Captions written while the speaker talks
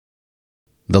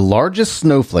The largest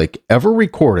snowflake ever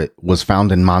recorded was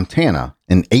found in Montana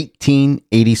in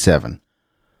 1887.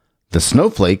 The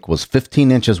snowflake was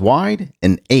 15 inches wide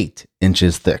and 8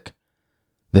 inches thick.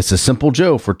 This is Simple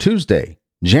Joe for Tuesday,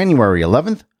 January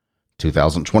 11th,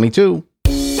 2022.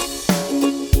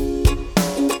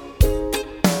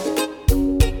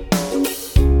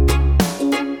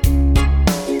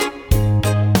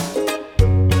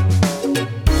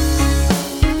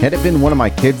 Had it been one of my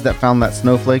kids that found that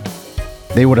snowflake,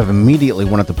 they would have immediately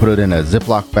wanted to put it in a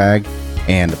Ziploc bag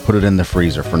and put it in the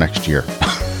freezer for next year.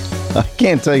 I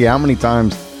can't tell you how many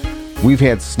times we've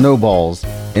had snowballs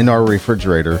in our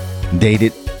refrigerator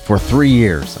dated for 3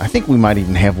 years. I think we might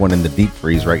even have one in the deep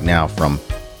freeze right now from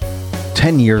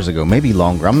 10 years ago, maybe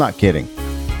longer. I'm not kidding.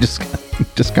 Just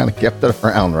kind of kept it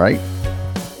around, right?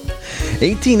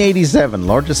 1887,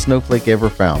 largest snowflake ever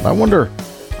found. I wonder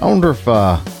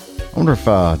if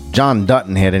John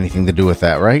Dutton had anything to do with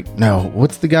that, right? No,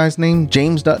 what's the guy's name?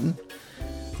 James Dutton?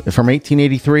 From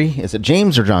 1883? Is it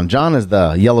James or John? John is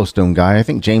the Yellowstone guy. I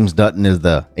think James Dutton is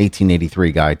the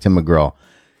 1883 guy, Tim McGraw.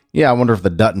 Yeah, I wonder if the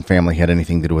Dutton family had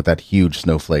anything to do with that huge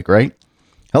snowflake, right?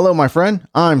 Hello, my friend.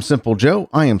 I'm Simple Joe.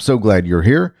 I am so glad you're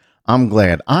here. I'm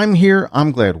glad I'm here.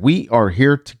 I'm glad we are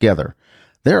here together.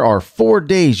 There are 4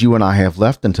 days you and I have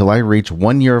left until I reach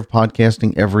 1 year of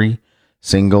podcasting every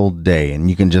single day,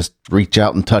 and you can just reach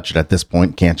out and touch it at this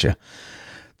point, can't you?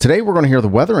 Today we're going to hear the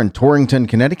weather in Torrington,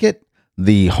 Connecticut,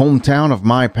 the hometown of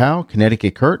my pal,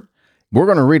 Connecticut Kurt. We're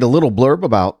going to read a little blurb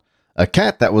about a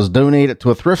cat that was donated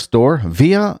to a thrift store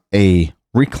via a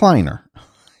recliner,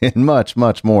 and much,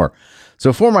 much more.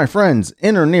 So for my friends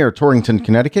in or near Torrington,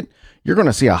 Connecticut, you're going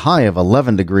to see a high of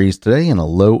 11 degrees today and a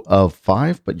low of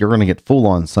 5, but you're going to get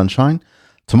full-on sunshine.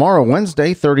 Tomorrow,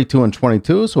 Wednesday, 32 and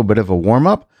 22, so a bit of a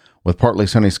warm-up with partly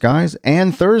sunny skies,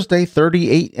 and Thursday,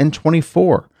 38 and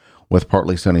 24 with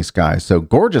partly sunny skies. So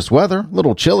gorgeous weather, a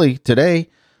little chilly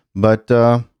today, but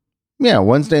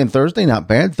Wednesday and Thursday, not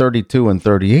bad, 32 and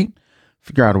 38.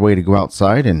 Figure out a way to go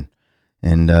outside and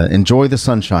enjoy the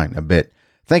sunshine a bit.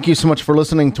 Thank you so much for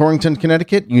listening, Torrington,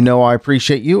 Connecticut. You know I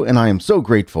appreciate you, and I am so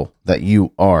grateful that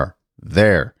you are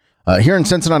there. Here in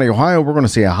Cincinnati, Ohio, we're going to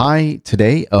see a high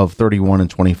today of 31 and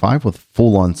 25 with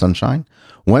full-on sunshine.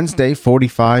 Wednesday,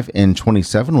 45 and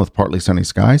 27 with partly sunny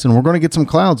skies. And we're going to get some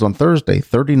clouds on Thursday,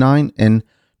 39 and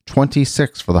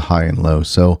 26 for the high and low.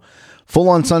 So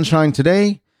full-on sunshine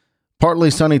today, partly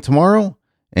sunny tomorrow,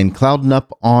 and clouding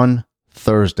up on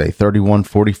Thursday, 31,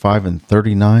 45, and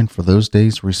 39 for those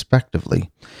days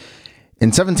respectively. In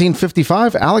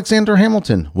 1755, Alexander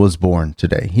Hamilton was born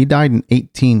today. He died in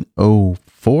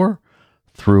 1804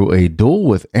 through a duel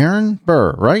with Aaron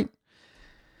Burr, right?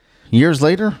 Years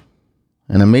later,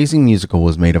 an amazing musical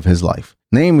was made of his life.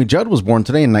 Naomi Judd was born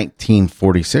today in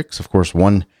 1946. Of course,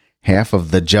 one half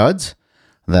of the Judds,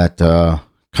 that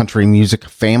country music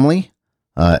family.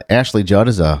 Ashley Judd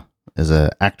is a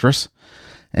actress,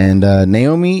 and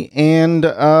Naomi and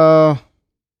the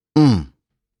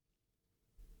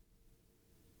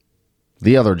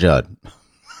other Judd.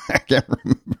 I can't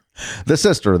remember.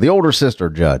 The older sister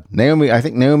Judd. Naomi. I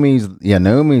think Naomi's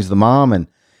the mom, and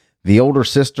the older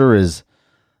sister is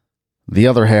the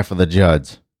other half of the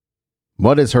Judds.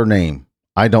 What is her name?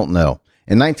 I don't know.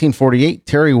 In 1948,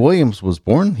 Terry Williams was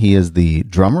born. He is the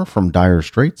drummer from Dire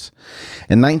Straits.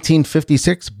 In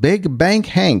 1956, Big Bank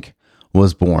Hank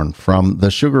was born from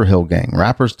the Sugar Hill Gang.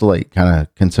 Rapper's Delight, kind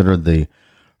of considered the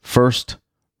first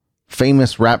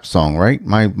famous rap song, right?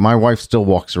 My wife still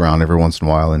walks around every once in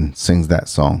a while and sings that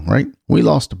song, right? We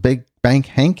lost Big Bank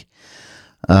Hank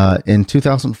in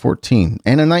 2014.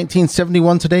 And in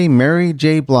 1971 today, Mary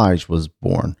J. Blige was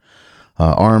born.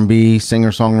 R&B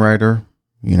singer-songwriter,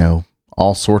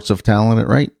 all sorts of talent,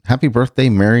 right? Happy birthday,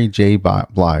 Mary J.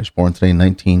 Blige, born today in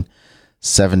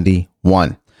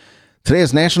 1971. Today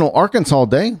is National Arkansas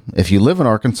Day. If you live in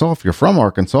Arkansas, if you're from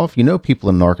Arkansas, if you know people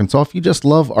in Arkansas, if you just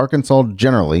love Arkansas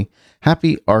generally,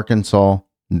 happy Arkansas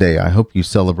Day. I hope you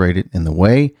celebrate it in the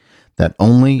way that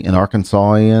only an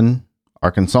Arkansasian,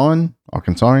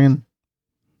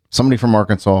 somebody from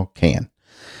Arkansas can.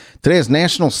 Today is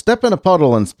National Step in a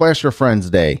Puddle and Splash Your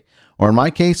Friends Day. Or in my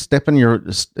case,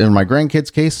 in my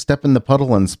grandkids' case, step in the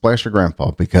puddle and splash your grandpa,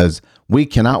 because we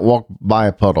cannot walk by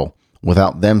a puddle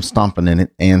without them stomping in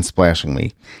it and splashing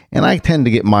me. And I tend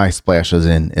to get my splashes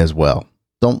in as well.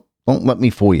 Don't let me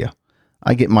fool you.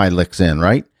 I get my licks in,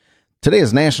 right? Today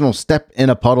is National Step in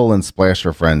a Puddle and Splash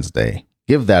Your Friends Day.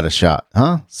 Give that a shot,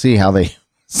 huh? See how they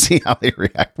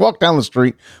react. Walk down the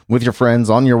street with your friends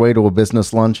on your way to a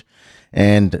business lunch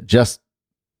and just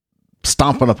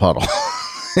stomp in a puddle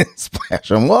and splash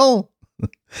them. Well,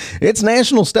 it's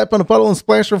National Step in a Puddle and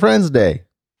Splash Your Friends Day.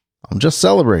 I'm just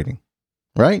celebrating,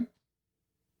 right?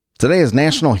 Today is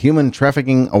National Human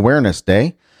Trafficking Awareness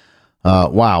Day.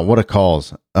 Wow, what a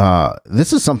cause.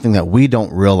 This is something that we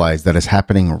don't realize that is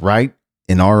happening right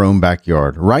in our own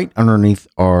backyard, right underneath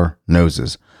our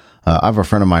noses. I have a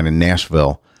friend of mine in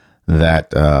Nashville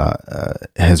that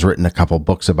has written a couple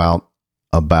books about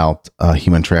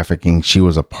human trafficking. She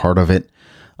was a part of it.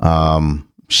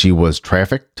 She was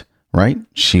trafficked, right?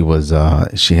 She has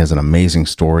an amazing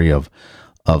story of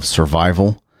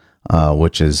survival,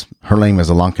 which is, her name is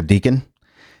Alanka Deacon.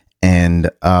 And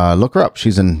look her up.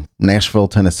 She's in Nashville,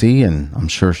 Tennessee, and I'm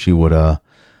sure she would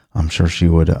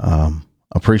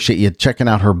appreciate you checking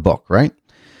out her book, right?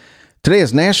 Today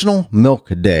is National Milk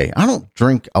Day. I don't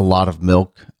drink a lot of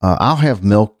milk. I'll have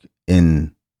milk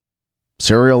in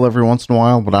cereal every once in a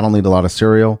while, but I don't need a lot of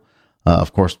cereal.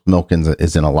 Of course, milk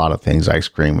is in a lot of things, ice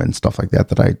cream and stuff like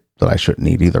that I shouldn't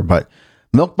eat either. But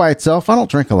milk by itself, I don't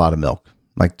drink a lot of milk.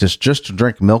 Like just to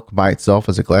drink milk by itself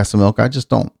as a glass of milk, I just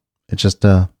don't. It's just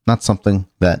not something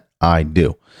that I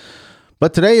do.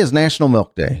 But today is National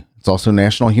Milk Day. It's also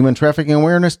National Human Trafficking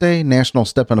Awareness Day, National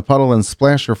Step in a Puddle and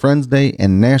Splash Your Friends Day,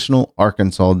 and National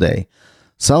Arkansas Day.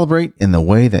 Celebrate in the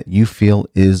way that you feel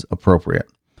is appropriate.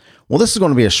 Well, this is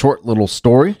going to be a short little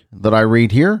story that I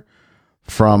read here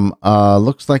from,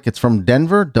 looks like it's from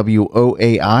Denver,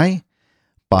 WOAI,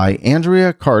 by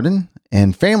Andrea Carden.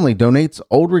 And family donates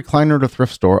old recliner to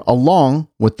thrift store along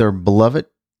with their beloved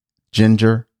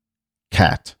ginger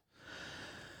cat.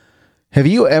 Have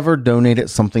you ever donated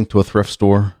something to a thrift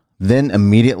store, then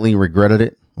immediately regretted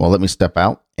it? Well, let me step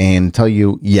out and tell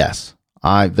you, yes,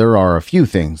 there are a few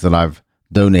things that I've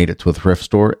donated to a thrift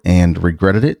store and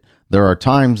regretted it. There are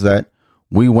times that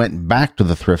we went back to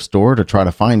the thrift store to try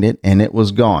to find it and it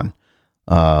was gone.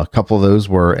 A couple of those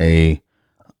were a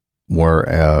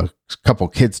couple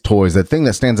kids' toys. The thing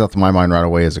that stands out to my mind right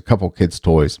away is a couple kids'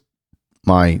 toys.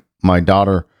 My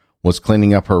daughter was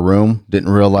cleaning up her room, didn't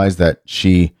realize that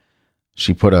she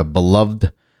put a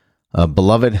beloved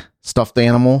stuffed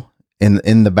animal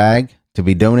in the bag to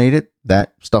be donated.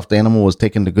 That stuffed animal was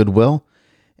taken to Goodwill,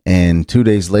 and 2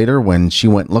 days later when she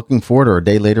went looking for it, or a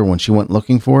day later when she went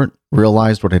looking for it,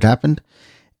 realized what had happened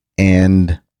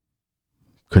and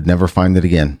could never find it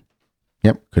again.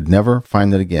 Yep, could never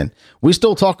find it again. We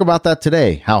still talk about that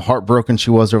today, how heartbroken she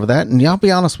was over that. And yeah, I'll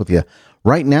be honest with you,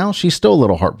 right now she's still a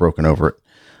little heartbroken over it,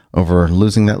 over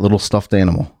losing that little stuffed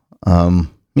animal.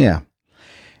 Yeah.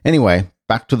 Anyway,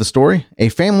 back to the story. A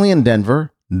family in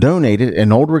Denver donated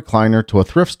an old recliner to a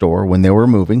thrift store when they were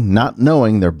moving, not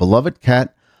knowing their beloved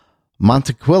cat,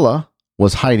 Montequilla,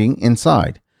 was hiding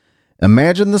inside.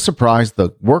 Imagine the surprise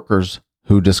the workers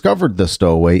who discovered the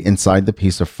stowaway inside the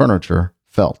piece of furniture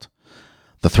felt.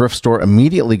 The thrift store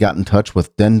immediately got in touch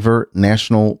with Denver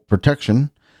National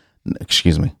Protection.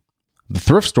 The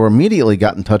thrift store immediately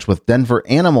got in touch with Denver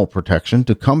Animal Protection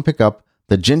to come pick up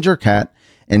the ginger cat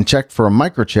and check for a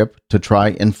microchip to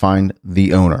try and find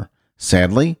the owner.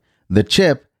 Sadly, the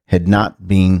chip had not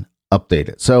been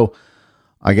updated. So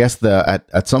I guess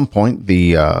at some point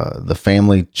the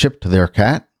family chipped their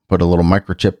cat, put a little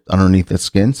microchip underneath its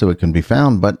skin so it can be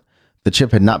found, but the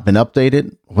chip had not been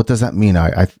updated. What does that mean?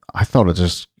 I thought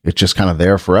it's just kind of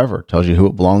there forever. It tells you who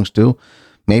it belongs to.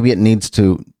 Maybe it needs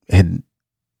to. And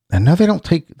no, they don't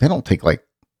take like,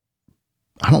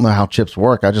 I don't know how chips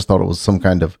work. I just thought it was some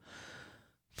kind of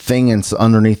thing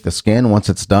underneath the skin. Once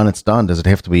it's done, it's done. Does it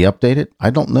have to be updated?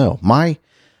 I don't know. My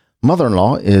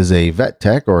mother-in-law is a vet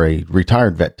tech, or a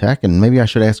retired vet tech, and maybe I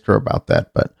should ask her about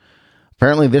that. But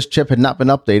apparently this chip had not been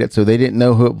updated, so they didn't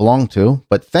know who it belonged to.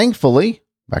 But thankfully,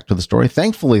 back to the story.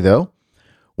 Thankfully, though,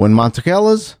 when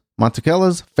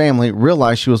Montequella's family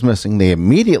realized she was missing, they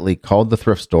immediately called the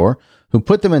thrift store, who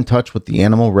put them in touch with the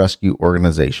animal rescue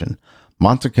organization.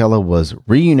 Montequella was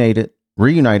reunited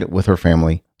with her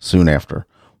family soon after.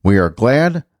 We are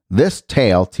glad this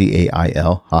tale,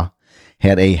 T-A-I-L,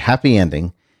 had a happy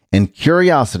ending, and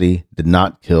curiosity did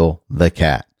not kill the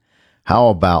cat. How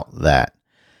about that?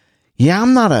 Yeah,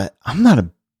 I'm not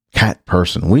a cat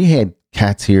person. We had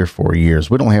cats here for years.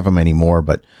 We don't have them anymore,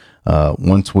 but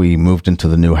once we moved into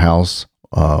the new house,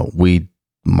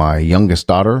 my youngest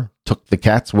daughter took the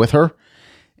cats with her,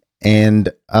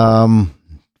 and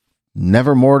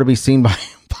never more to be seen by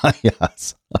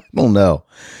us. I don't know.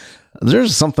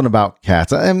 There's something about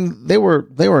cats. And they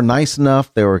were nice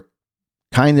enough. They were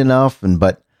kind enough,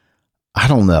 but I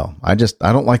don't know. I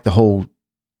don't like the whole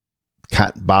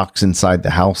cat box inside the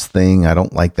house thing. I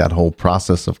don't like that whole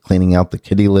process of cleaning out the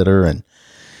kitty litter. And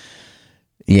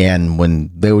yeah, and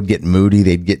when they would get moody,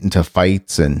 they'd get into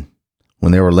fights. And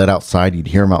when they were let outside, you'd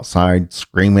hear them outside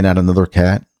screaming at another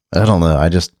cat. I don't know.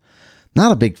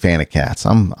 Not a big fan of cats.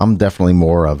 I'm definitely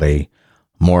more of a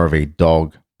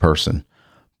dog person.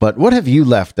 But what have you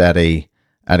left at a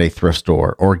thrift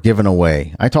store or given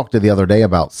away? I talked to the other day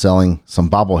about selling some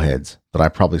bobbleheads that I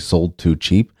probably sold too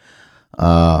cheap.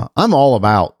 I'm all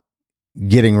about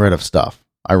getting rid of stuff.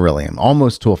 I really am,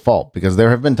 almost to a fault, because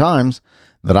there have been times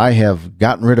that I have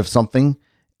gotten rid of something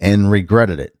and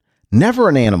regretted it. Never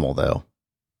an animal, though.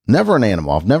 Never an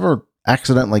animal. I've never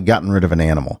accidentally gotten rid of an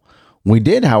animal. We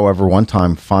did, however, one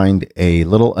time find a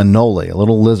little anole, a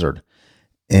little lizard,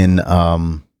 in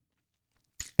a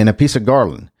piece of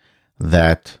garland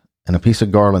that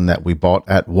we bought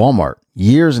at Walmart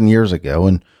years and years ago,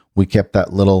 and we kept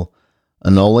that little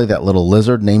anole, that little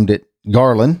lizard, named it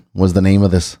Garland, was the name of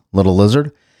this little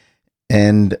lizard,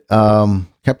 and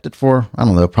kept it for, I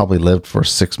don't know, probably lived for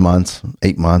 6 months,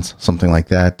 8 months, something like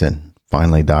that, and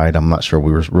finally died. I'm not sure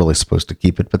we were really supposed to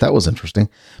keep it, but that was interesting.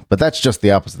 But that's just the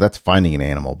opposite. That's finding an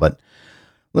animal. But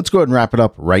let's go ahead and wrap it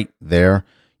up right there.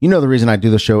 You know, the reason I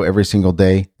do the show every single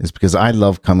day is because I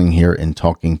love coming here and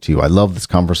talking to you. I love this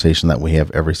conversation that we have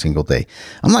every single day.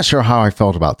 I'm not sure how I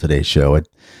felt about today's show. It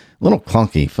a little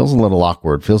clunky, feels a little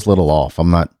awkward, feels a little off. I'm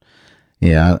not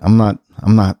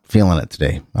feeling it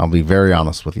today. I'll be very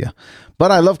honest with you.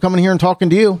 But I love coming here and talking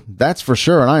to you. That's for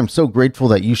sure. And I am so grateful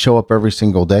that you show up every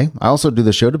single day. I also do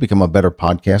the show to become a better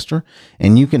podcaster,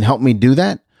 and you can help me do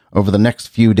that over the next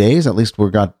few days. At least we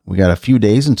got a few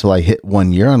days until I hit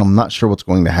 1 year, and I'm not sure what's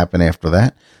going to happen after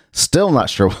that. Still not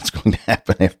sure what's going to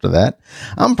happen after that.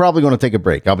 I'm probably going to take a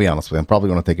break. I'll be honest with you. I'm probably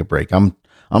going to take a break. I'm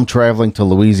traveling to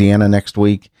Louisiana next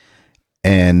week,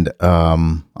 and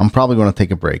I'm probably going to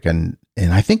take a break. And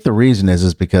I think the reason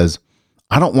is because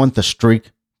I don't want the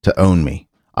streak to own me.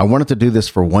 I wanted to do this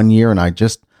for 1 year, and I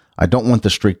don't want the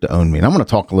streak to own me. And I'm going to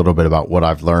talk a little bit about what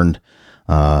I've learned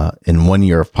in 1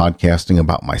 year of podcasting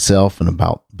about myself and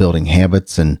about building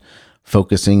habits and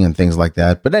focusing and things like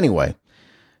that. But anyway,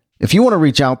 if you want to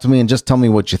reach out to me and just tell me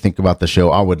what you think about the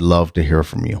show, I would love to hear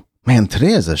from you. Man,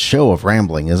 today is a show of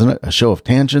rambling, isn't it? A show of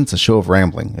tangents, a show of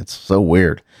rambling. It's so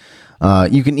weird.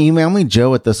 You can email me,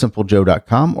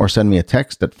 joe@thesimplejoe.com, or send me a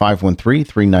text at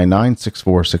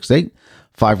 513-399-6468.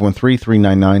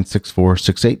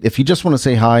 513-399-6468. If you just want to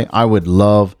say hi, I would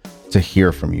love to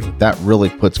hear from you. That really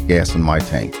puts gas in my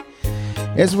tank.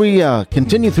 As we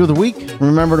continue through the week,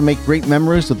 remember to make great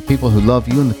memories with the people who love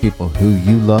you and the people who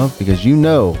you love, because you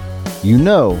know,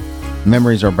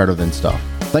 memories are better than stuff.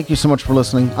 Thank you so much for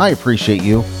listening. I appreciate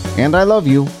you, and I love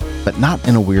you, but not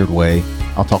in a weird way.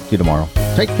 I'll talk to you tomorrow.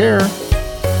 Take care.